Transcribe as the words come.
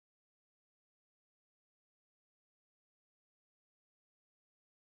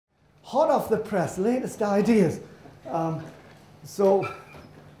hot off the press, latest ideas. So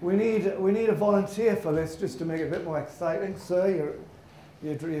we need a volunteer for this, just to make it a bit more exciting. Sir,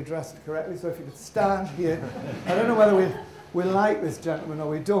 you're dressed correctly, so if you could stand here. I don't know whether we like this gentleman or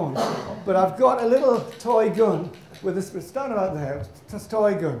we don't, but I've got a little toy gun with this. Stand about there. It's a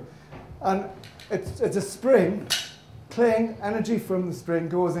toy gun, and it's a spring. Cling, energy from the spring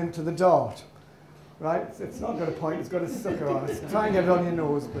goes into the dart. Right? It's not got a point, it's got a sucker on it. Try and get it on your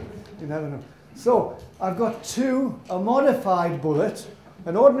nose, but you never know. So I've got a modified bullet,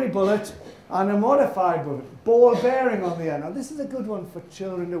 an ordinary bullet, and a modified bullet. Ball bearing on the end. Now this is a good one for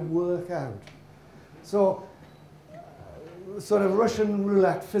children to work out. So, sort of Russian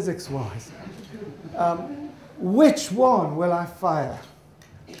roulette physics-wise. Which one will I fire?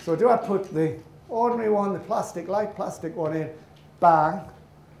 So do I put the ordinary one, the light plastic one in, bang.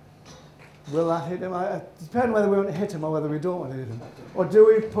 Will that hit him? It depends whether we want to hit him or whether we don't want to hit him. Or do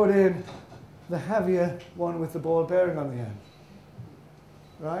we put in the heavier one with the ball bearing on the end?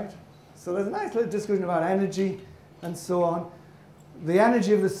 Right? So there's a nice little discussion about energy and so on. The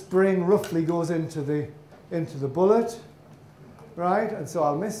energy of the spring roughly goes into the bullet. Right? And so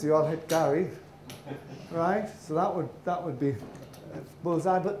I'll miss you, I'll hit Gary. Right? So that would be a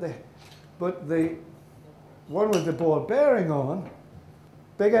bullseye. But the one with the ball bearing on,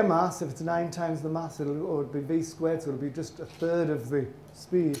 bigger mass, if it's 9 times the mass, it'll be v squared, so it'll be just a third of the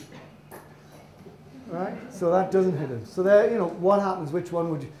speed. Right? So that doesn't hit him. So there, what happens? Which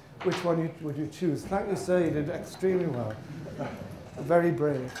one would you choose? Thank you, sir. You did extremely well. Very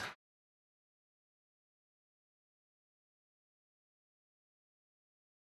brave.